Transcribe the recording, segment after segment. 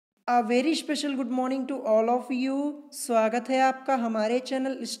A very special good morning to all of you. स्वागत है आपका हमारे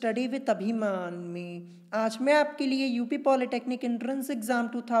चैनल स्टडी विद अभिमान में। आज मैं आपके लिए यूपी पॉलिटेक्निक एंट्रेंस एग्ज़ाम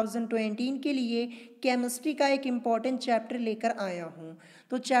 2020 के लिए केमिस्ट्री का एक इम्पॉर्टेंट चैप्टर लेकर आया हूँ।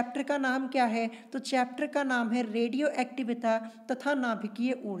 तो चैप्टर का नाम क्या है? तो चैप्टर का नाम है रेडियो एक्टिविता तथा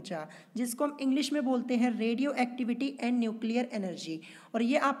नाभिकीय ऊर्जा, जिसको हम इंग्लिश में बोलते हैं radio activity and nuclear energy. और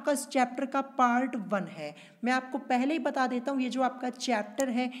ये आपका इस चैप्टर का पार्ट 1 है। मैं आपको पहले ही बता देता हूँ, ये जो आपका चैप्टर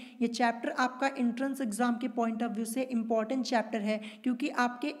है, ये चैप्टर आपका एंट्रेंस एग्जाम के पॉइंट ऑफ व्यू से इम्पॉर्टेंट चैप्टर है, क्योंकि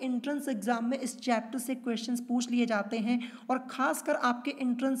आपके एंट्रेंस एग्जाम में इस चैप्टर से क्वेश्चंस पूछ लिए जाते हैं और खासकर आपके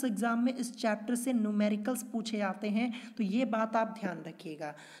एंट्रेंस एग्जाम में इस चैप्टर से न्यूमेरिकल्स पूछे जाते हैं। तो ये बात आप ध्यान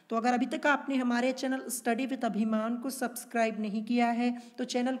रखिएगा। तो अगर अभी तक आपने हमारे चैनल स्टडी विद अभिमान को सब्सक्राइब नहीं किया है तो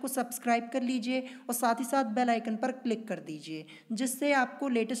चैनल को सब्सक्राइब कर लीजिए और साथ ही साथ बेल आइकन पर क्लिक कर दीजिए, जिससे आपको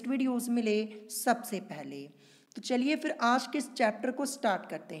लेटेस्ट वीडियोस मिले सबसे पहले। तो चलिए फिर आज के इस चैप्टर को स्टार्ट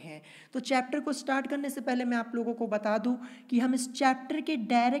करते हैं। तो चैप्टर को स्टार्ट करने से पहले मैं आप लोगों को बता दूं कि हम इस चैप्टर के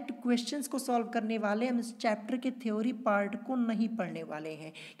डायरेक्ट क्वेश्चंस को सॉल्व करने वाले, हम इस चैप्टर के थ्योरी पार्ट को नहीं पढ़ने वाले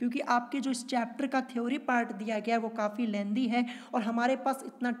हैं, क्योंकि आपके जो इस चैप्टर का थ्योरी पार्ट दिया गया है वो काफ़ी लेंदी है और हमारे पास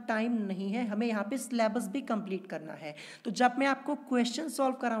इतना टाइम नहीं है, हमें यहाँ पे सिलेबस भी कंप्लीट करना है। तो जब मैं आपको क्वेश्चन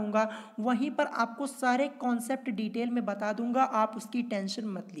सॉल्व कराऊंगा वहीं पर आपको सारे कॉन्सेप्ट डिटेल में बता दूंगा, आप उसकी टेंशन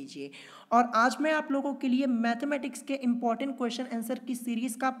मत लीजिए। और आज मैं आप लोगों के लिए मैथमेटिक्स के इंपॉर्टेंट क्वेश्चन आंसर की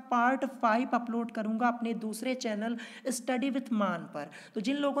सीरीज का पार्ट 5 अपलोड करूंगा अपने दूसरे चैनल स्टडी विथ मान पर। तो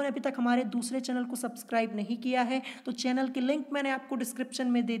जिन लोगों ने अभी तक हमारे दूसरे चैनल को सब्सक्राइब नहीं किया है तो चैनल की लिंक मैंने आपको डिस्क्रिप्शन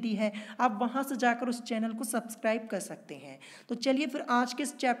में दे दी है, आप वहां से जाकर उस चैनल को सब्सक्राइब कर सकते हैं। तो चलिए फिर आज के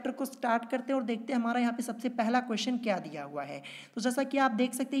इस चैप्टर को स्टार्ट करते हैं और देखते हैं हमारा यहाँ पे सबसे पहला क्वेश्चन क्या दिया हुआ है। तो जैसा कि आप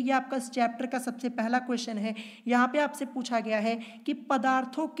देख सकते हैं ये आपका इस चैप्टर का सबसे पहला क्वेश्चन है। यहाँ पे आपसे पूछा गया है कि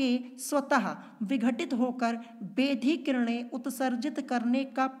पदार्थों के स्वतः विघटित होकर बेधी किरणें उत्सर्जित करने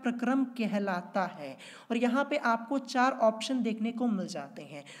का प्रक्रम कहलाता है। और यहाँ पे आपको 4 ऑप्शन देखने को मिल जाते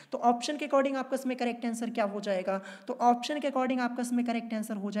हैं। तो ऑप्शन के अकॉर्डिंग आपका इसमें करेक्ट आंसर क्या हो जाएगा? तो ऑप्शन के अकॉर्डिंग आपका इसमें करेक्ट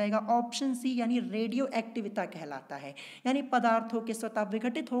आंसर हो जाएगा ऑप्शन सी, यानी रेडियो एक्टिविता कहलाता है। यानी पदार्थों के स्वतः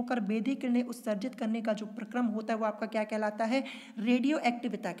विघटित होकर बेधी किरणें उत्सर्जित करने का जो प्रक्रम होता है वो आपका क्या कहलाता है? रेडियो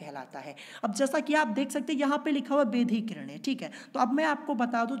एक्टिविता कहलाता है। अब जैसा कि आप देख सकते हैं यहाँ पे लिखा हुआ बेधी किरणें, ठीक है। तो अब मैं आपको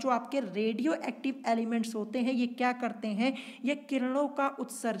बता दूं, जो आपके रेडियो एक्टिव एलिमेंट्स होते हैं ये क्या करते हैं? ये किरणों का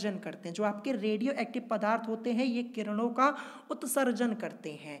उत्सर्जन करते हैं। जो आपके रेडियो एक्टिव पदार्थ होते हैं ये किरणों का उत्सर्जन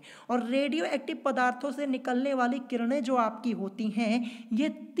करते हैं। और रेडियो एक्टिव पदार्थों से निकलने वाली किरणें जो आपकी होती हैं ये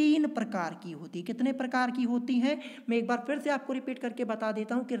 3 प्रकार की होती है। कितने प्रकार की होती हैं? मैं एक बार फिर से आपको रिपीट करके बता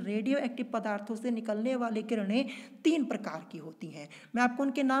देता हूं कि रेडियो एक्टिव पदार्थों से निकलने वाली किरणें 3 प्रकार की होती हैं। मैं आपको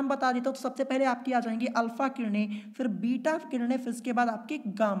उनके नाम बता देता हूं। तो सबसे पहले आपकी आ जाएंगी अल्फा किरणें, फिर बीटा किरणें, फिर इसके बाद आपकी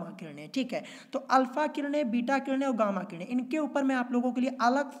गामा किरणें, ठीक है। तो अल्फा किरणें, बीटा किरणें और गामा किरणें, इनके ऊपर मैं आप लोगों के लिए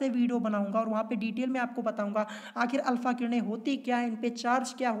अलग से वीडियो बनाऊंगा और वहां पे डिटेल में आपको बताऊंगा आखिर अल्फा किरणें होती क्या है, इन पे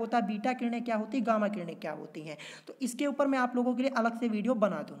चार्ज क्या होता है, बीटा किरणें क्या होती, गामा किरणें क्या होती हैं। तो इसके ऊपर मैं आप लोगों के लिए अलग से वीडियो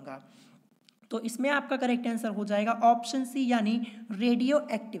बना दूंगा। तो इसमें आपका करेक्ट आंसर हो जाएगा ऑप्शन सी, यानी रेडियो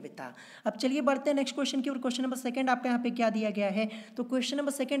एक्टिविता। अब चलिए बढ़ते हैं नेक्स्ट क्वेश्चन की ओर। क्वेश्चन नंबर 2 आपका यहाँ पे क्या दिया गया है? तो क्वेश्चन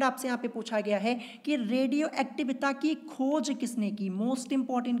नंबर 2 आपसे यहाँ पे पूछा गया है कि रेडियो एक्टिविता की खोज किसने की। मोस्ट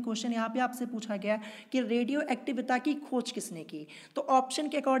इंपॉर्टेंट क्वेश्चन यहाँ पे आपसे पूछा गया कि रेडियो एक्टिविता की खोज किसने की। तो ऑप्शन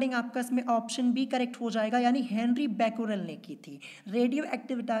के अकॉर्डिंग आपका इसमें ऑप्शन बी करेक्ट हो जाएगा, यानी हेनरी बैकोरेल ने की थी। रेडियो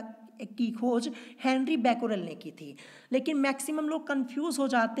एक्टिविटा की खोज हेनरी बैकोरेल ने की थी। लेकिन मैक्सिमम लोग कंफ्यूज हो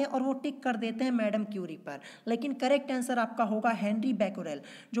जाते हैं और वो टिक कर देते हैं मैडम क्यूरी पर, लेकिन करेक्ट आंसर आपका होगा हेनरी बैकोरेल।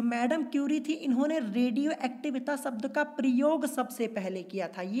 जो मैडम क्यूरी थी इन्होंने रेडियो एक्टिविता शब्द का प्रयोग सबसे पहले किया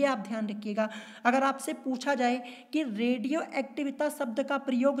था। ये आप ध्यान रखिएगा। अगर आपसे पूछा जाए कि रेडियो एक्टिविता शब्द का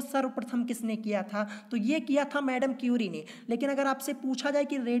प्रयोग सर्वप्रथम किसने किया था तो ये किया था मैडम क्यूरी ने। लेकिन अगर आपसे पूछा जाए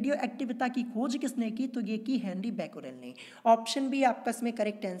कि रेडियो एक्टिविता की खोज किसने की तो ये की हेनरी बैकोरेल ने। ऑप्शन बी आपका इसमें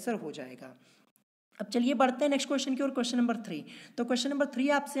करेक्ट आंसर हो जाएगा। अब चलिए बढ़ते हैं नेक्स्ट क्वेश्चन की ओर। Question number 3। तो क्वेश्चन नंबर 3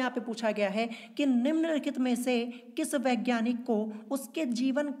 आपसे यहाँ पे पूछा गया है कि निम्नलिखित में से किस वैज्ञानिक को उसके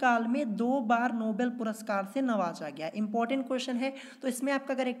जीवन काल में 2 बार नोबेल पुरस्कार से नवाजा गया। इंपॉर्टेंट क्वेश्चन है। तो इसमें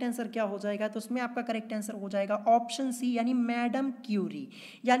आपका करेक्ट आंसर क्या हो जाएगा? तो इसमें आपका करेक्ट आंसर हो जाएगा ऑप्शन सी, यानी मैडम क्यूरी।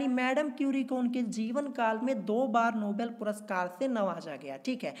 यानी मैडम क्यूरी को उनके जीवन काल में 2 बार नोबेल पुरस्कार से नवाजा गया,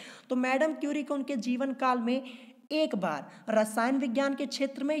 ठीक है। तो मैडम क्यूरी को उनके जीवन काल में एक बार रसायन विज्ञान के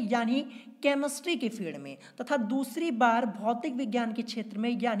क्षेत्र में यानी केमिस्ट्री की फील्ड में तथा दूसरी बार भौतिक विज्ञान के क्षेत्र में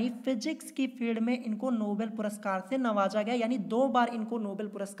यानी फिजिक्स की फील्ड में इनको नोबेल पुरस्कार से नवाजा गया, यानी 2 बार इनको नोबेल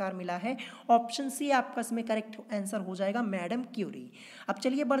पुरस्कार मिला है। ऑप्शन सी आपका इसमें करेक्ट आंसर हो जाएगा, मैडम क्यूरी। अब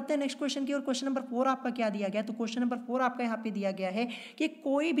चलिए बढ़ते हैं नेक्स्ट क्वेश्चन की ओर। क्वेश्चन नंबर 4 आपका क्या दिया गया, तो क्वेश्चन नंबर 4 आपका यहाँ पे दिया गया है कि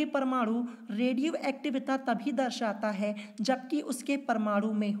कोई भी परमाणु रेडियो एक्टिविता तभी दर्शाता है जबकि उसके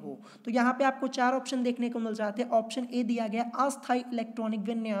परमाणु में हो। तो यहाँ पे आपको 4 ऑप्शन देखने को मिल जाते हैं। ऑप्शन ए दिया गया अस्थायी इलेक्ट्रॉनिक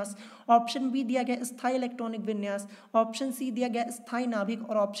विन्यास, ऑप्शन बी दिया गया स्थायी इलेक्ट्रॉनिक विन्यास, ऑप्शन सी दिया गया स्थायी नाभिक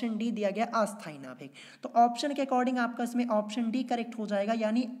और ऑप्शन डी दिया गया अस्थायी नाभिक। तो ऑप्शन के अकॉर्डिंग आपका इसमें ऑप्शन डी करेक्ट हो जाएगा,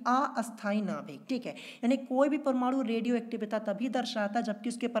 यानी अस्थायी नाभिक। ठीक है, यानी कोई भी परमाणु रेडियो एक्टिविता तभी दर्शाता है जबकि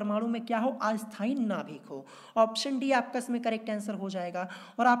उसके परमाणु में क्या हो, अस्थायी नाभिक हो। ऑप्शन डी आपका इसमें करेक्ट आंसर हो जाएगा।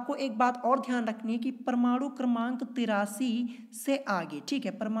 और आपको एक बात और ध्यान रखनी है कि परमाणु क्रमांक 83 से आगे, ठीक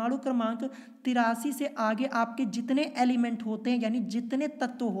है, परमाणु क्रमांक 83 से आगे आपके जितने एलिमेंट होते हैं यानी जितने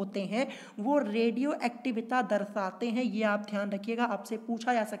तत्व होते हैं वो रेडियो एक्टिविता दर्शाते हैं, ये आप ध्यान रखिएगा, आपसे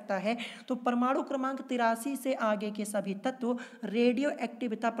पूछा जा सकता है। तो परमाणु क्रमांक 83 से आगे के सभी तत्व रेडियो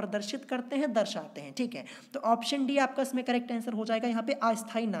एक्टिविता प्रदर्शित करते हैं, दर्शाते हैं। ठीक है, तो ऑप्शन डी आपका इसमें करेक्ट आंसर हो जाएगा यहाँ पे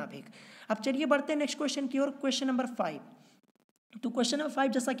अस्थायी नाभिक। अब चलिए बढ़ते हैं नेक्स्ट क्वेश्चन की ओर। Question number 5। तो क्वेश्चन नंबर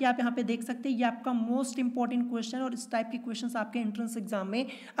 5 जैसा कि आप यहाँ पे देख सकते हैं ये आपका मोस्ट इंपॉर्टेंट क्वेश्चन और इस टाइप के क्वेश्चंस आपके एंट्रेंस एग्जाम में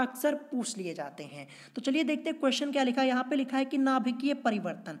अक्सर पूछ लिए जाते हैं। तो चलिए देखते हैं क्वेश्चन क्या लिखा है। यहाँ पे लिखा है कि नाभिकीय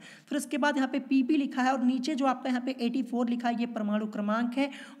परिवर्तन, फिर उसके बाद यहाँ पे पीपी लिखा है और नीचे जो आपका यहाँ पे 84 लिखा है ये परमाणु क्रमांक है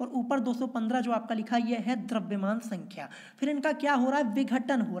और ऊपर 215 जो आपका लिखा है ये है द्रव्यमान संख्या। फिर इनका क्या हो रहा है,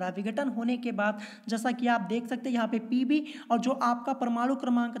 विघटन हो रहा है। विघटन होने के बाद जैसा कि आप देख सकते हैं यहाँ पे पीबी और जो आपका परमाणु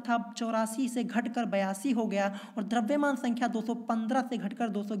क्रमांक था 84 से घटकर 82 हो गया और द्रव्यमान संख्या 215 से घटकर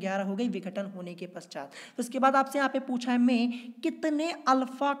 211 हो गई विघटन होने के पश्चात। उसके बाद आपसे यहाँ पे पूछा है में कितने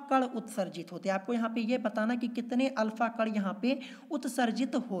अल्फा कण उत्सर्जित होते हैं। आपको यहाँ पे ये बताना कि कितने अल्फा कण यहाँ पे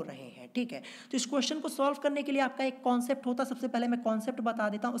उत्सर्जित हो रहे हैं। ठीक है, तो इस क्वेश्चन को सॉल्व करने के लिए आपका एक कॉन्सेप्ट होता है। सबसे पहले मैं कॉन्सेप्ट बता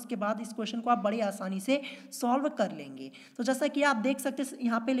देता हूँ, उसके बाद इस क्वेश्चन को आप बड़ी आसानी से सॉल्व कर लेंगे। तो जैसा कि आप देख सकते हैं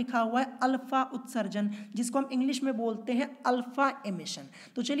यहाँ पे लिखा हुआ है अल्फा उत्सर्जन, जिसको हम इंग्लिश में बोलते हैं अल्फा एमिशन।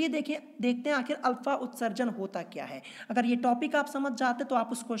 तो चलिए देखते हैं आखिर अल्फा उत्सर्जन होता क्या है। अगर ये टॉपिक आप समझ जाते तो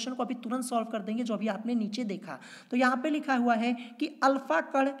आप उस क्वेश्चन को अभी तुरंत सॉल्व कर देंगे जो अभी आपने नीचे देखा। तो यहाँ पे लिखा हुआ है कि अल्फा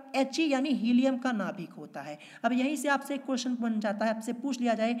कण He यानी हीलियम का नाभिक होता है। अब यहीं से आपसे एक क्वेश्चन बन जाता है, आपसे पूछ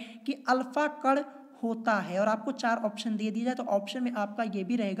लिया जाए कि अल्फा कण होता है और आपको 4 ऑप्शन दे दिया जाए तो ऑप्शन में आपका ये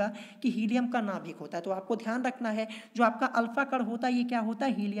भी रहेगा कि हीलियम का नाभिक होता है। तो आपको ध्यान रखना है जो आपका अल्फा कण होता है ये क्या होता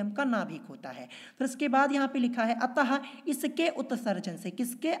है, हीलियम का नाभिक होता है। फिर उसके बाद यहाँ पे लिखा है अतः इसके उत्सर्जन से,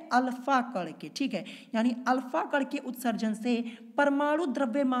 किसके, अल्फा कण के, ठीक है, यानी अल्फा कण के उत्सर्जन से परमाणु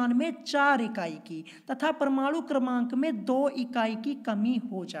द्रव्यमान में 4 इकाई की तथा परमाणु क्रमांक में 2 इकाई की कमी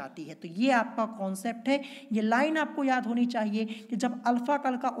हो जाती है। तो ये आपका कॉन्सेप्ट है, ये लाइन आपको याद होनी चाहिए कि जब अल्फा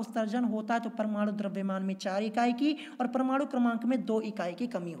कण का उत्सर्जन होता है तो परमाणु द्रव्यमान में 4 इकाई की और परमाणु क्रमांक में 2 इकाई की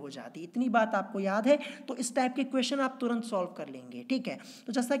कमी हो जाती है। इतनी बात आपको याद है तो इस टाइप के क्वेश्चन आप तुरंत सॉल्व कर लेंगे। ठीक है,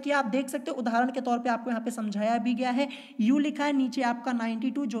 तो जैसा कि आप देख सकते हो उदाहरण के तौर पे आपको यहाँ पे समझाया भी गया है। यू लिखा है, नीचे आपका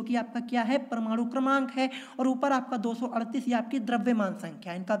 92 जो कि आपका क्या है, परमाणु क्रमांक है और ऊपर आपका 238 ये आपकी द्रव्यमान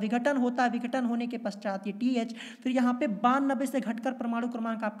संख्या। इनका विघटन होता है, विघटन होने के पश्चात ये TH, फिर यहाँ पे 92 से घटकर परमाणु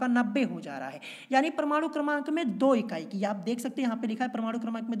क्रमांक आपका 90 हो जा रहा है, यानी परमाणु क्रमांक में 2 इकाई की, आप देख सकते हैं यहाँ पे लिखा है परमाणु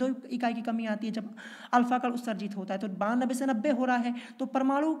क्रमांक में 2 इकाई की कमी आती है जब अल्फा कण उत्सर्जित होता है। तो 92 से 90 हो रहा है तो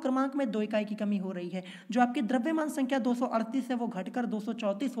परमाणु क्रमांक में 2 इकाई की कमी हो रही है। जो आपकी द्रव्यमान संख्या 238 है वो घटकर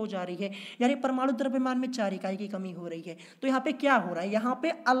 234 हो जा रही है, यानी परमाणु द्रव्यमान में 4 इकाई की कमी हो रही है। तो यहाँ पे क्या हो रहा है, यहाँ पे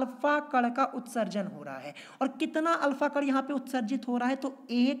अल्फा कण का उत्सर्जन हो रहा है और कितना अल्फा कण यहाँ पे उत्सर्जित हो रहा है, तो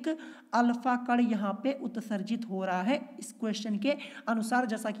 1 अल्फा कण यहाँ पे उत्सर्जित हो रहा है इस क्वेश्चन के अनुसार,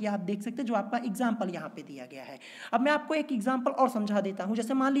 जैसा कि आप देख सकते हैं जो आपका एग्जाम्पल यहाँ पे दिया गया है। अब मैं आपको एक एग्जाम्पल और समझा देता हूँ।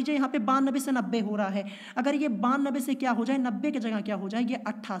 जैसे मान लीजिए यहाँ पे 92 से 90 हो रहा है, अगर ये 92 से क्या हो जाए, 90 की जगह क्या हो जाए, ये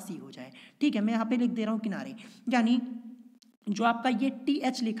 88 हो जाए। ठीक है, मैं यहाँ पे लिख दे रहा हूँ किनारे, यानी जो आपका ये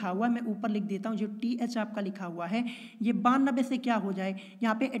TH लिखा हुआ है मैं ऊपर लिख देता हूँ, जो TH आपका लिखा हुआ है ये 92 से क्या हो जाए,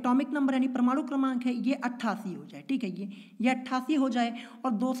 यहाँ पे एटॉमिक नंबर यानी परमाणु क्रमांक है ये 88 हो जाए। ठीक है, ये 88 हो जाए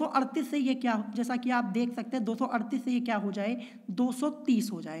और 238 से ये क्या, जैसा कि आप देख सकते हैं 238 से ये क्या हो जाए,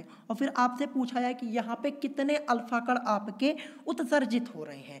 230 हो जाए। और फिर आपसे पूछा जाए कि यहाँ पे कितने अल्फा कण आपके उत्सर्जित हो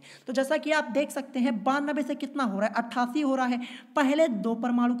रहे हैं। तो जैसा कि आप देख सकते हैं 92 से कितना हो रहा है, 88 हो रहा है। पहले 2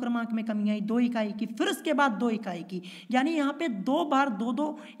 परमाणु क्रमांक में कमी आई 2 इकाई की, फिर उसके बाद 2 इकाई की, यानी यहाँ पे 2 बार 2-2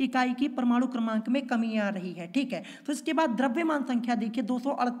 इकाई की परमाणु क्रमांक में कमी आ रही है, ठीक है। फिर इसके बाद द्रव्यमान संख्या देखिए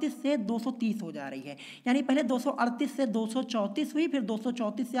 238 से 230 हो जा रही है, यानी पहले 238 से 234 हुई, फिर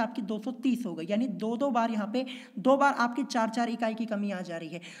 234 से आपकी 230 हो गई, यानी 2-2 बार यहाँ पे 2 बार आपकी 4-4 इकाई की कमी आ जा रही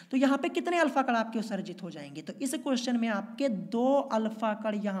है। तो यहाँ पे कितने अल्फा कण आपके उत्सर्जित हो जाएंगे? तो इस क्वेश्चन में आपके 2 अल्फा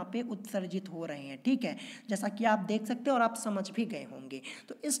कण यहाँ पे उत्सर्जित हो रहे हैं, ठीक है, जैसा कि आप देख सकते हैं और आप समझ भी गए होंगे।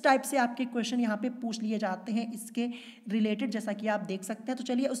 तो इस टाइप से आपके क्वेश्चन यहाँ पे पूछ लिए जाते हैं इसके रिलेटेड, जैसा कि आप देख सकते हैं। तो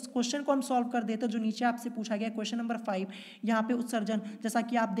चलिए उस क्वेश्चन को हम सॉल्व कर देते हैं जो नीचे आपसे पूछा गया, क्वेश्चन नंबर 5। यहाँ पे उत्सर्जन, जैसा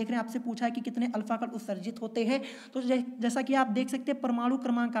कि आप देख रहे हैं, आपसे पूछा है कि कितने अल्फा कण उत्सर्जित होते हैं। तो जैसा कि आप देख सकते हैं परमाणु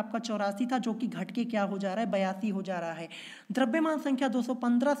क्रमांक आपका 84 था, जो कि घट के क्या हो जा रहा है, 82 हो जा रहा है। द्रव्यमान संख्या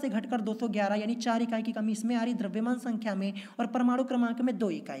 215 से घटकर 211, यानी 4 इकाई की कमी इसमें आ रही द्रव्यमान संख्या में, और परमाणु क्रमांक में 2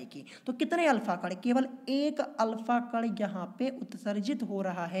 इकाई की। तो कितने अल्फा कण? केवल 1 अल्फा कण यहाँ पे उत्सर्जित हो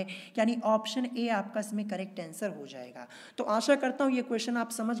रहा है, यानी ऑप्शन ए आपका इसमें करेक्ट आंसर हो जाएगा। तो आशा करता हूँ ये क्वेश्चन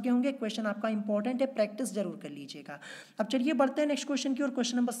आप समझ गए होंगे। क्वेश्चन आपका इंपॉर्टेंट है, प्रैक्टिस जरूर कर लीजिएगा। अब चलिए बढ़ते हैं नेक्स्ट क्वेश्चन की ओर,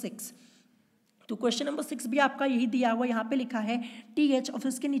 क्वेश्चन नंबर 6। तो क्वेश्चन नंबर 6 भी आपका यही दिया हुआ, यहाँ पे लिखा है TH और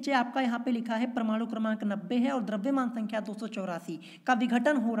इसके नीचे आपका यहाँ पे लिखा है परमाणु क्रमांक 90 है और द्रव्यमान संख्या 284 का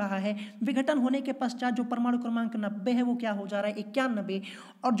विघटन हो रहा है। विघटन होने के पश्चात जो परमाणु क्रमांक 90 है वो क्या हो जा रहा है, 91,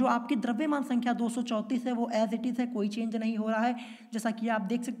 और जो आपकी द्रव्यमान संख्या 234 है वो एज इट इज है, कोई चेंज नहीं हो रहा है, जैसा कि आप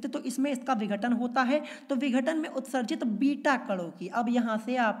देख सकते। तो इसमें इसका विघटन होता है, तो विघटन में उत्सर्जित बीटा कणों की, अब यहाँ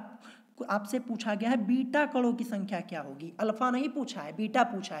से आपसे पूछा गया है बीटा कणों की संख्या क्या होगी, अल्फा नहीं पूछा है, बीटा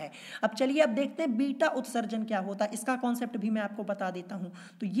पूछा है। अब चलिए अब देखते हैं बीटा उत्सर्जन क्या होता है, इसका कॉन्सेप्ट भी मैं आपको बता देता हूं।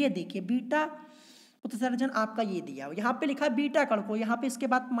 तो ये देखिए बीटा उत्सर्जन आपका ये दिया हुआ, यहाँ पे लिखा है बीटा कण को, यहाँ पे इसके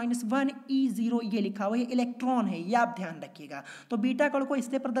बाद -1E0 ये लिखा हुआ है, इलेक्ट्रॉन है, ये आप ध्यान रखिएगा। तो बीटा कण को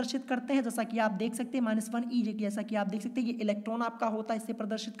इससे प्रदर्शित करते हैं, जैसा कि आप देख सकते हैं -1E, जैसा कि आप देख सकते हैं ये इलेक्ट्रॉन आपका होता है, इससे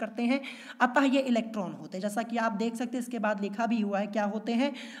प्रदर्शित करते हैं, अतः ये इलेक्ट्रॉन होते हैं, जैसा कि आप देख सकते हैं। इसके बाद लिखा भी हुआ है क्या होते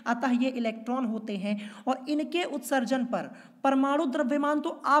हैं, अतः ये इलेक्ट्रॉन होते हैं, और इनके उत्सर्जन पर परमाणु द्रव्यमान तो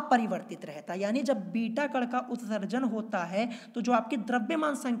अपरिवर्तित रहता है, यानी जब बीटा कण का उत्सर्जन होता है तो जो आपकी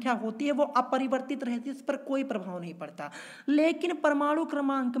द्रव्यमान संख्या होती है वो अपरिवर्तित रहती है, इस पर कोई प्रभाव नहीं पड़ता। लेकिन परमाणु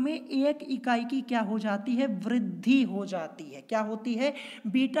क्रमांक में 1 इकाई की क्या हो जाती है, वृद्धि हो जाती है। क्या होती है,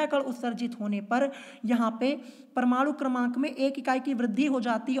 बीटा कण उत्सर्जित होने पर यहाँ पे परमाणु क्रमांक में 1 इकाई की वृद्धि हो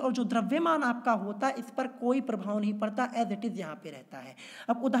जाती है, और जो द्रव्यमान आपका होता है इस पर कोई प्रभाव नहीं पड़ता, एज इट इज यहाँ पे रहता है।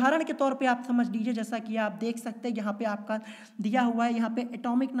 अब उदाहरण के तौर पे आप समझ लीजिए, जैसा कि आप देख सकते हैं यहाँ पे आपका दिया हुआ है, यहाँ पे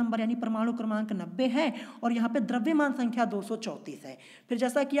एटॉमिक नंबर यानी परमाणु क्रमांक 90 है और यहाँ पे द्रव्यमान संख्या 234 है। फिर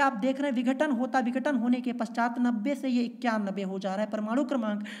जैसा कि आप देख रहे हैं विघटन होता, विघटन होने के पश्चात 90 से ये 91 हो जा रहा है परमाणु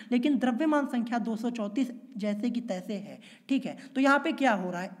क्रमांक, लेकिन द्रव्यमान संख्या 234 जैसे कि तैसे है, ठीक है। तो यहाँ पे क्या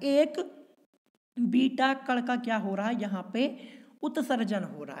हो रहा है, एक बीटा कण का क्या हो रहा है, यहाँ पे उत्सर्जन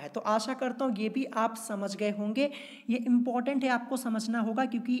हो रहा है। तो आशा करता हूँ ये भी आप समझ गए होंगे। ये इंपॉर्टेंट है, आपको समझना होगा,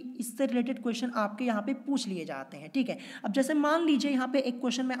 क्योंकि इससे रिलेटेड क्वेश्चन आपके यहाँ पे पूछ लिए जाते हैं, ठीक है। अब जैसे मान लीजिए यहाँ पे एक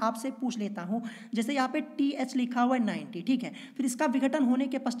क्वेश्चन मैं आपसे पूछ लेता हूँ, जैसे यहाँ पे TH लिखा हुआ है 90, ठीक है। फिर इसका विघटन होने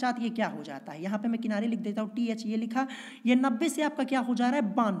के पश्चात ये क्या हो जाता है, यहाँ पे मैं किनारे लिख देता हूँ TH ये लिखा, ये 90 से आपका क्या हो जा रहा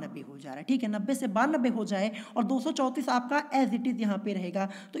है, 92 हो जा रहा है, ठीक है। 90 से 92 हो जाए और 234 आपका एज इट इज यहाँ पे रहेगा।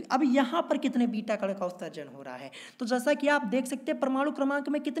 तो अब यहाँ पर कितने बीटा कण का उत्सर्जन हो रहा है, तो जैसा कि आप देख सकते परमाणु क्रमांक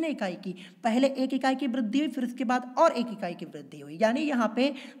में कितने इकाई की, पहले 1 इकाई की वृद्धि हुई, फिर इसके बाद और 1 इकाई की वृद्धि हुई, यानी यहाँ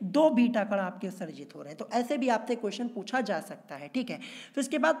पे 2 बीटा कण आपके उत्सर्जित हो रहे हैं। तो ऐसे भी आपसे क्वेश्चन पूछा जा सकता है, ठीक है। फिर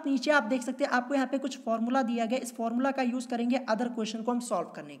इसके बाद नीचे आप देख सकते हैं आपको यहाँ पे कुछ फॉर्मूला दिया गया, इस फॉर्मूला का यूज करेंगे अदर क्वेश्चन को हम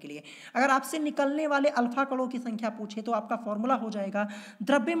सॉल्व करने के लिए। अगर आपसे निकलने वाले अल्फा कणों की संख्या पूछे तो आपका फॉर्मूला हो जाएगा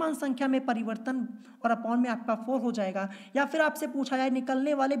द्रव्यमान संख्या में परिवर्तन और अपॉन में आपका 4 हो जाएगा, या फिर आपसे पूछा जाए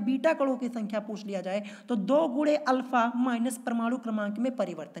निकलने वाले बीटा कणों की संख्या पूछ लिया जाए तो 2 गुणे अल्फा माइनस परमाणु क्रमांक में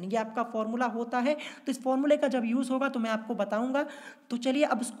परिवर्तन, ये आपका फॉर्मूला होता है। तो इस फॉर्मूले का जब यूज होगा तो मैं आपको बताऊंगा। तो चलिए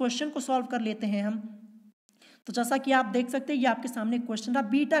अब इस क्वेश्चन को सॉल्व कर लेते हैं हम। तो जैसा कि आप देख सकते हैं ये आपके सामने क्वेश्चन था,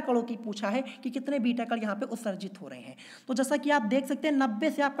 बीटा कणों की पूछा है कि कितने बीटा कण यहाँ पे उत्सर्जित हो रहे हैं। तो जैसा कि आप देख सकते हैं 90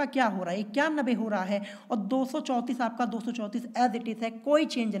 से आपका क्या हो रहा है, 91 हो रहा है, और 234 आपका 234 एज इट इज है, कोई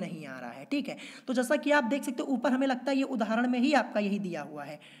चेंज नहीं आ रहा है, ठीक है। तो जैसा कि आप देख सकते हैं ऊपर हमें लगता है ये उदाहरण में ही आपका यही दिया हुआ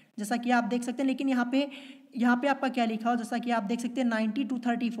है, जैसा कि आप देख सकते हैं, लेकिन यहाँ पे आपका क्या लिखा हो, जैसा कि आप देख सकते हैं 90 to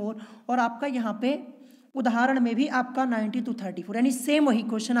 34, और आपका यहाँ पे उदाहरण में भी आपका 90 to 34, यानी सेम वही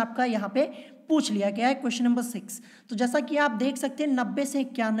क्वेश्चन आपका यहाँ पे पूछ लिया गया है, क्वेश्चन नंबर 6। तो जैसा कि आप देख सकते हैं 90 से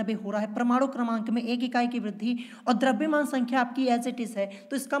 91 हो रहा है, परमाणु क्रमांक में 1 इकाई की वृद्धि और द्रव्यमान संख्या आपकी एज इट इज है।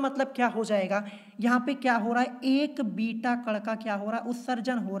 तो इसका मतलब क्या हो जाएगा, यहाँ पे क्या हो रहा है, एक बीटा कण का क्या हो रहा है,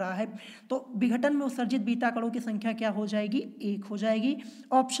 उत्सर्जन हो रहा है। तो विघटन में उत्सर्जित बीटा कणों की संख्या क्या हो जाएगी, 1 हो जाएगी।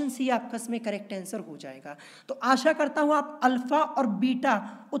 ऑप्शन सी आपका इसमें करेक्ट आंसर हो जाएगा। तो आशा करता हूँ आप अल्फा और बीटा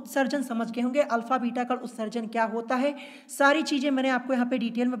उत्सर्जन समझ गए होंगे। अल्फा बीटा कण उत्सर्जन क्या होता है, सारी चीज़ें मैंने आपको यहाँ पे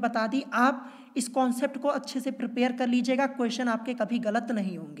डिटेल में बता दी। आप इस कॉन्सेप्ट को अच्छे से प्रिपेयर कर लीजिएगा, क्वेश्चन आपके कभी गलत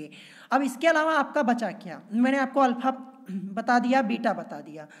नहीं होंगे। अब इसके अलावा आपका बचा क्या, मैंने आपको अल्फा बता दिया, बीटा बता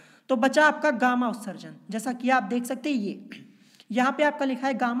दिया, तो बचा आपका गामा उत्सर्जन। जैसा कि आप देख सकते हैं ये यहाँ पे आपका लिखा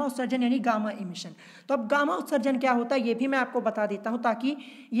है गामा उत्सर्जन यानी गामा इमिशन। तो अब गामा उत्सर्जन क्या होता है ये भी मैं आपको बता देता हूँ ताकि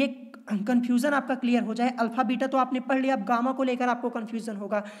ये कंफ्यूजन आपका क्लियर हो जाए। अल्फा बीटा तो आपने पढ़ लिया, अब गामा को लेकर आपको कंफ्यूजन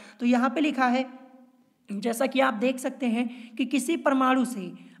होगा। तो यहाँ पे लिखा है, जैसा कि आप देख सकते हैं कि किसी परमाणु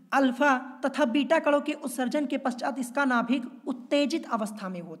से अल्फा तथा बीटा कणों के उत्सर्जन के पश्चात इसका नाभिक उत्तेजित अवस्था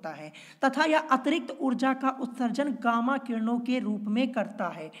में होता है तथा यह अतिरिक्त ऊर्जा का उत्सर्जन गामा किरणों के रूप में करता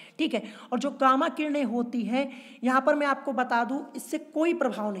है। ठीक है, और जो गामा किरणें होती है यहाँ पर मैं आपको बता दूं, इससे कोई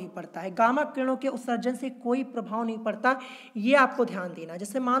प्रभाव नहीं पड़ता है, गामा किरणों के उत्सर्जन से कोई प्रभाव नहीं पड़ता, ये आपको ध्यान देना।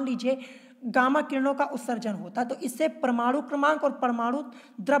 जैसे मान लीजिए गामा किरणों का उत्सर्जन होता है तो इससे परमाणु क्रमांक और परमाणु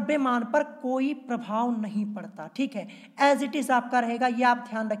द्रव्यमान पर कोई प्रभाव नहीं पड़ता। ठीक है, एज इट इज आपका रहेगा, ये आप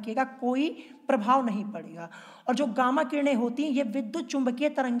ध्यान रखिएगा, कोई प्रभाव नहीं पड़ेगा। और जो गामा किरणें होती हैं ये विद्युत चुंबकीय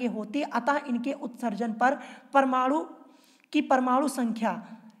तरंगे होती है, अतः इनके उत्सर्जन पर परमाणु की परमाणु संख्या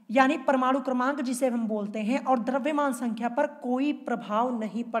यानी परमाणु क्रमांक जिसे हम बोलते हैं और द्रव्यमान संख्या पर कोई प्रभाव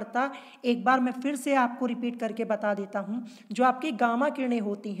नहीं पड़ता। एक बार मैं फिर से आपको रिपीट करके बता देता हूं, जो आपकी गामा किरणें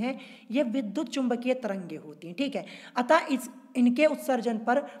होती हैं ये विद्युत चुंबकीय तरंगे होती हैं। ठीक है, अतः इनके उत्सर्जन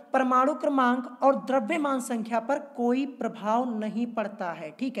पर परमाणु क्रमांक और द्रव्यमान संख्या पर कोई प्रभाव नहीं पड़ता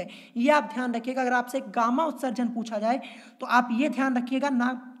है। ठीक है, ये आप ध्यान रखिएगा। अगर आपसे गामा उत्सर्जन पूछा जाए तो आप ये ध्यान रखिएगा,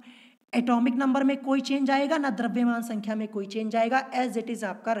 ना एटॉमिक नंबर में कोई चेंज आएगा ना द्रव्यमान संख्या में कोई चेंज आएगा, एज इट इज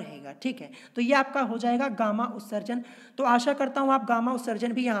आपका रहेगा। ठीक है, तो ये आपका हो जाएगा गामा उत्सर्जन। तो आशा करता हूं आप गामा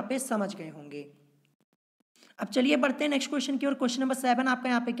उत्सर्जन भी यहाँ पे समझ गए होंगे। अब चलिए बढ़ते हैं नेक्स्ट क्वेश्चन की ओर। क्वेश्चन नंबर 7 आपका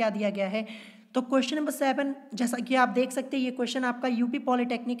यहाँ पे क्या दिया गया है, तो क्वेश्चन नंबर 7 जैसा कि आप देख सकते हैं ये क्वेश्चन आपका यूपी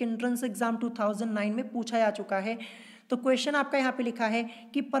पॉलिटेक्निक एंट्रेंस एग्जाम 2009 में पूछा जा चुका है। तो क्वेश्चन आपका यहाँ पे लिखा है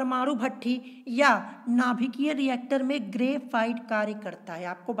कि परमाणु भट्ठी या नाभिकीय रिएक्टर में ग्रेफाइट कार्य करता है।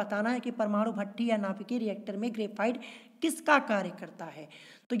 आपको बताना है कि परमाणु भट्ठी या नाभिकीय रिएक्टर में ग्रेफाइट किसका कार्य करता है।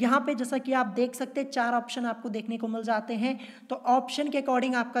 तो यहाँ पे जैसा कि आप देख सकते हैं 4 ऑप्शन आपको देखने को मिल जाते हैं। तो ऑप्शन के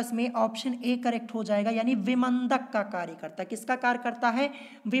अकॉर्डिंग आपका इसमें ऑप्शन ए करेक्ट हो जाएगा, यानी विमंदक का कार्य करता है। किसका कार्य करता है,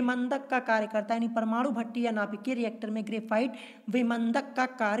 विमंदक का कार्य करता है, यानी परमाणु भट्ठी या नाभिकीय रिएक्टर में ग्रेफाइट विमंदक का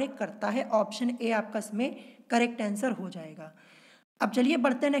कार्य करता है। ऑप्शन ए आपका इसमें करेक्ट आंसर हो जाएगा। अब चलिए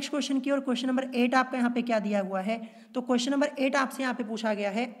बढ़ते हैं नेक्स्ट क्वेश्चन की ओर। क्वेश्चन नंबर 8 आपका यहाँ पे क्या दिया हुआ है, तो क्वेश्चन नंबर 8 आपसे यहाँ पे पूछा गया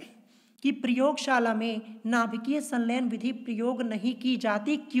है कि प्रयोगशाला में नाभिकीय संलयन विधि प्रयोग नहीं की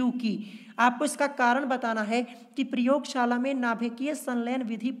जाती क्योंकि। आपको इसका कारण बताना है कि प्रयोगशाला में नाभिकीय संलयन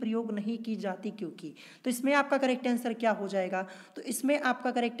विधि प्रयोग नहीं की जाती क्योंकि। तो इसमें आपका करेक्ट आंसर क्या हो जाएगा, तो इसमें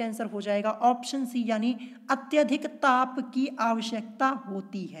आपका करेक्ट आंसर हो जाएगा ऑप्शन सी, यानी अत्यधिक ताप की आवश्यकता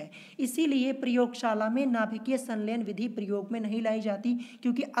होती है, इसीलिए प्रयोगशाला में नाभिकीय संलयन विधि प्रयोग में नहीं लाई जाती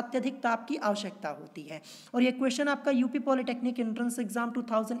क्योंकि अत्यधिक ताप की आवश्यकता होती है। और ये क्वेश्चन आपका यूपी पॉलिटेक्निक एंट्रेंस एग्जाम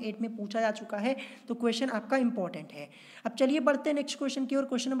 2008 में पूछा जा चुका है, तो क्वेश्चन आपका इंपॉर्टेंट है। अब चलिए बढ़ते हैं नेक्स्ट क्वेश्चन की ओर।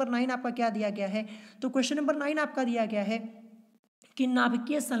 क्वेश्चन नंबर 9 आपका क्या दिया गया है, तो क्वेश्चन नंबर 9 आपका दिया गया है कि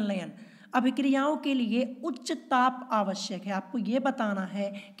नाभिकीय संलयन अभिक्रियाओं के लिए उच्च ताप आवश्यक है। आपको यह बताना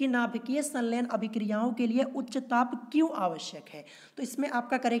है कि नाभिकीय संलयन अभिक्रियाओं के लिए उच्च ताप क्यों आवश्यक है। तो इसमें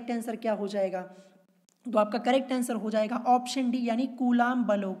आपका करेक्ट आंसर क्या हो जाएगा, तो आपका करेक्ट आंसर हो जाएगा ऑप्शन डी, यानी कूलाम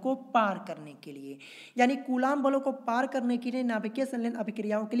बलों को पार करने के लिए। यानी कूलाम बलों को पार करने के लिए नाभिकीय संलयन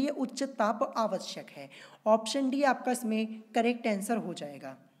अभिक्रियाओं के लिए उच्च ताप आवश्यक है। ऑप्शन डी आपका इसमें करेक्ट आंसर हो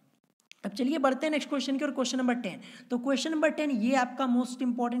जाएगा। अब चलिए बढ़ते हैं नेक्स्ट क्वेश्चन की ओर। क्वेश्चन नंबर 10, तो क्वेश्चन नंबर 10 ये आपका मोस्ट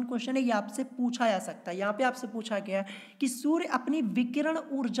इंपॉर्टेंट क्वेश्चन है, ये आपसे पूछा जा सकता है। यहाँ पे आपसे पूछा गया कि सूर्य अपनी विकिरण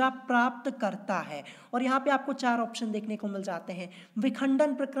ऊर्जा प्राप्त करता है, और यहाँ पे आपको 4 ऑप्शन देखने को मिल जाते हैं,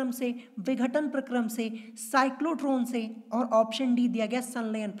 विखंडन प्रक्रम से, विघटन प्रक्रम से, साइक्लोट्रॉन से, और ऑप्शन डी दिया गया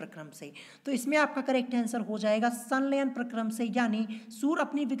संलयन प्रक्रम से। तो इसमें आपका करेक्ट आंसर हो जाएगा संलयन प्रक्रम से, यानी सूर्य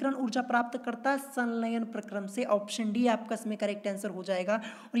अपनी विकिरण ऊर्जा प्राप्त करता है संलयन प्रक्रम से। ऑप्शन डी आपका इसमें करेक्ट आंसर हो जाएगा।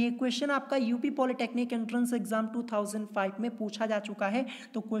 और ये क्वेश्चन आपका यूपी पॉलिटेक्निक एंट्रेंस एग्जाम 2005 में पूछा जा चुका है,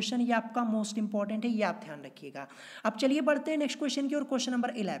 तो क्वेश्चन ये आपका मोस्ट इंपॉर्टेंट है, ये आप ध्यान रखिएगा। अब चलिए बढ़ते हैं नेक्स्ट क्वेश्चन की ओर। क्वेश्चन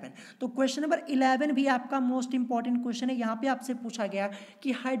नंबर 11, तो क्वेश्चन नंबर 11 भी आपका मोस्ट इंपॉर्टेंट क्वेश्चन है। यहाँ पे आपसे पूछा गया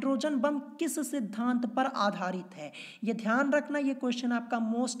कि हाइड्रोजन बम किस सिद्धांत पर आधारित है। ये ध्यान रखना, ये क्वेश्चन आपका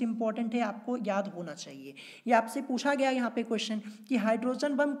मोस्ट इंपॉर्टेंट है, आपको याद होना चाहिए। ये आपसे पूछा गया यहाँ पे क्वेश्चन कि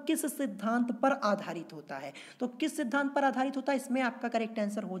हाइड्रोजन बम किस सिद्धांत पर आधारित होता है। तो किस सिद्धांत पर आधारित होता है, इसमें आपका करेक्ट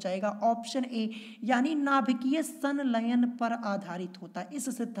आंसर हो जाएगा ऑप्शन ए, यानी नाभिकीय संलयन पर आधारित होता है,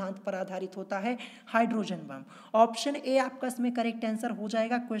 इस सिद्धांत पर आधारित होता है हाइड्रोजन बम। ऑप्शन ए आपका इसमें करेक्ट आंसर हो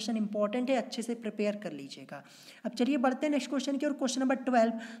जाएगा। क्वेश्चन इंपॉर्टेंट है, अच्छे से प्रिपेयर कर लीजिएगा। अब चलिए बढ़ते हैं नेक्स्ट क्वेश्चन की ओर, क्वेश्चन नंबर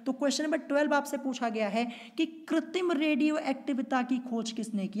 12। तो क्वेश्चन नंबर 12 आपसे पूछा गया है कि कृत्रिम रेडियो एक्टिविता की खोज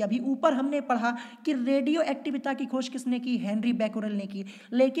किसने की। अभी ऊपर हमने पढ़ा कि रेडियो एक्टिविता की खोज किसने की, हेनरी बैकरल ने की,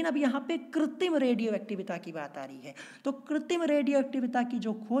 लेकिन अब यहाँ पे कृत्रिम रेडियो एक्टिविता की बात आ रही है। तो कृत्रिम रेडियो एक्टिविता की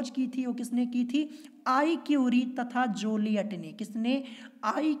जो खोज की थी वो किसने की थी, आई क्यूरी तथा जोलियट ने। किसने,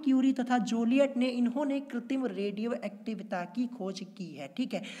 आई क्यूरी तथा जोलियट ने, इन्होंने कृत्रिम रेडियो एक्टिविता की खोज की है।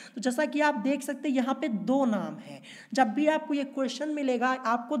 ठीक है, तो जैसा कि आप देख सकते हैं यहाँ पे दो नाम है। जब भी आपको ये क्वेश्चन मिलेगा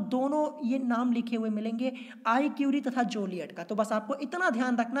आपको दोनों ये नाम लिखे हुए मिलेंगे, आई क्यूरी तथा जोलियट का। तो बस आपको इतना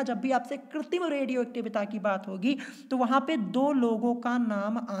ध्यान रखना, जब भी आपसे कृत्रिम रेडियो एक्टिविता की बात होगी तो वहाँ पे दो लोगों का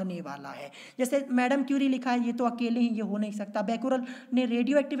नाम आने वाला है। जैसे मैडम क्यूरी लिखा है, ये तो अकेले ही ये हो नहीं सकता। बैकरल ने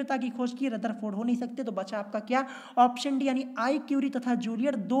रेडियो एक्टिविता की खोज की, रदरफोर्ड हो नहीं सकते। तो बचा आपका क्या, ऑप्शन डी, यानी आई क्यूरी तथा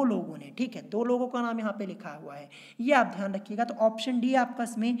जूलियट दो लोगों ने। ठीक है, दो लोगों का नाम यहाँ पे लिखा हुआ है, ये आप ध्यान रखिएगा। तो ऑप्शन डी आपका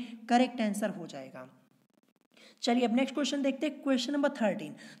इसमें करेक्ट आंसर हो जाएगा। चलिए अब नेक्स्ट क्वेश्चन देखते हैं, क्वेश्चन नंबर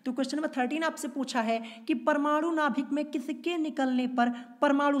 13। तो क्वेश्चन नंबर 13 आपसे पूछा है कि परमाणु नाभिक में किसके निकलने पर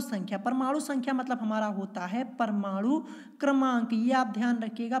परमाणु संख्या, परमाणु संख्या मतलब हमारा होता है परमाणु क्रमांक, ये आप ध्यान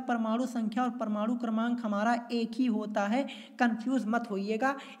रखिएगा। परमाणु संख्या और परमाणु क्रमांक हमारा एक ही होता है, कंफ्यूज मत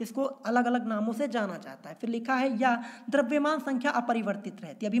होइएगा, इसको अलग अलग नामों से जाना जाता है। फिर लिखा है या द्रव्यमान संख्या अपरिवर्तित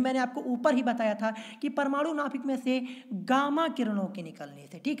रहती है। अभी मैंने आपको ऊपर ही बताया था कि परमाणु नाभिक में से गामा किरणों के निकलने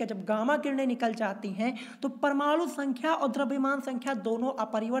से, ठीक है, जब गामा किरणें निकल जाती हैं तो परमाणु संख्या और द्रव्यमान संख्या दोनों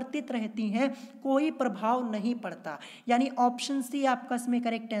अपरिवर्तित रहती हैं, कोई प्रभाव नहीं पड़ता। यानी ऑप्शन सी आपका इसमें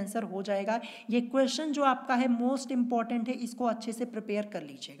करेक्ट आंसर हो जाएगा। ये क्वेश्चन जो आपका है मोस्ट इंपॉर्टेंट है, इसको अच्छे से प्रिपेयर कर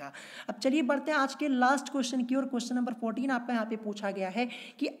लीजिएगा। अब चलिए बढ़ते हैं आज के लास्ट क्वेश्चन की ओर। क्वेश्चन नंबर 14 आपका यहाँ पे पूछा गया है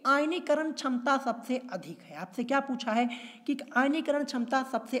कि आयनीकरण क्षमता सबसे अधिक है। आपसे क्या पूछा है कि आयनीकरण क्षमता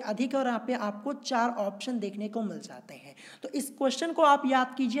सबसे अधिक, और यहाँ पे आपको 4 ऑप्शन देखने को मिल जाते हैं। तो इस क्वेश्चन को आप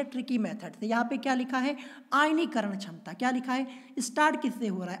याद कीजिए ट्रिकी मेथड से। यहाँ पे क्या लिखा है, आयनीकरण क्षमता, क्या लिखा है, स्टार्ट किससे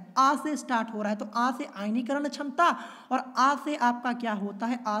हो रहा है, आ से स्टार्ट हो रहा है। तो आ से आयनीकरण क्षमता, और आ से आपका क्या होता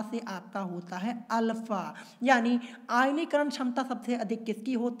है, आ से आपका होता है अल्फा। यानी आयनीकरण क्षमता सबसे अधिक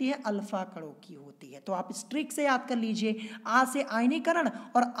किसकी होती है, अल्फा कणों की होती है। तो आप इस ट्रिक से याद कर लीजिए, आ से आयनीकरण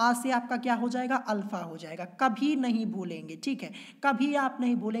और आ से आपका क्या हो जाएगा, अल्फा हो जाएगा। कभी नहीं भूलेंगे, ठीक है, कभी आप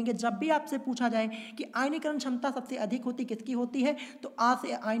नहीं भूलेंगे। जब भी आपसे पूछा जाए कि आयनीकरण क्षमता सबसे अधिक होती किसकी होती है, तो आ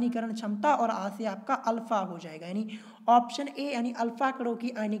से आयनीकरण क्षमता और आ से आपका अल्फा हो जाएगा। यानी ऑप्शन ए, यानी अल्फा कणों की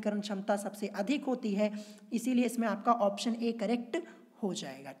आयनीकरण क्षमता सबसे अधिक होती है, इसीलिए इसमें आपका ऑप्शन ए करेक्ट हो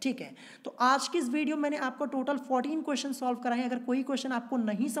जाएगा। ठीक है, तो आज की इस वीडियो में मैंने आपको टोटल 14 क्वेश्चन सॉल्व कराए। अगर कोई क्वेश्चन आपको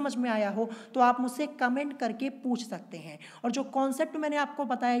नहीं समझ में आया हो तो आप मुझसे कमेंट करके पूछ सकते हैं। और जो कॉन्सेप्ट मैंने आपको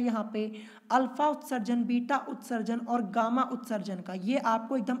बताया यहाँ पे, अल्फा उत्सर्जन, बीटा उत्सर्जन और गामा उत्सर्जन का, ये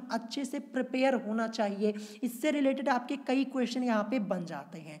आपको एकदम अच्छे से प्रिपेयर होना चाहिए। इससे रिलेटेड आपके कई क्वेश्चन यहाँ पे बन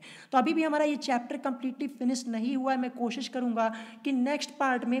जाते हैं। तो अभी भी हमारा ये चैप्टर कंप्लीटली फिनिश नहीं हुआ है। मैं कोशिश करूँगा कि नेक्स्ट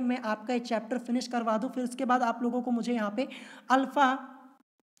पार्ट में मैं आपका ये चैप्टर फिनिश करवा दूँ। फिर उसके बाद आप लोगों को मुझे यहाँ पे अल्फा,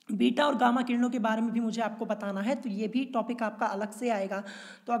 बीटा और गामा किरणों के बारे में भी मुझे आपको बताना है, तो ये भी टॉपिक आपका अलग से आएगा।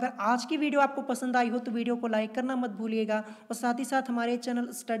 तो अगर आज की वीडियो आपको पसंद आई हो तो वीडियो को लाइक करना मत भूलिएगा, और साथ ही साथ हमारे चैनल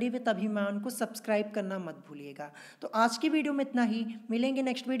स्टडी विद अभिमान को सब्सक्राइब करना मत भूलिएगा। तो आज की वीडियो में इतना ही, मिलेंगे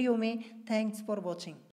नेक्स्ट वीडियो में। Thanks for watching.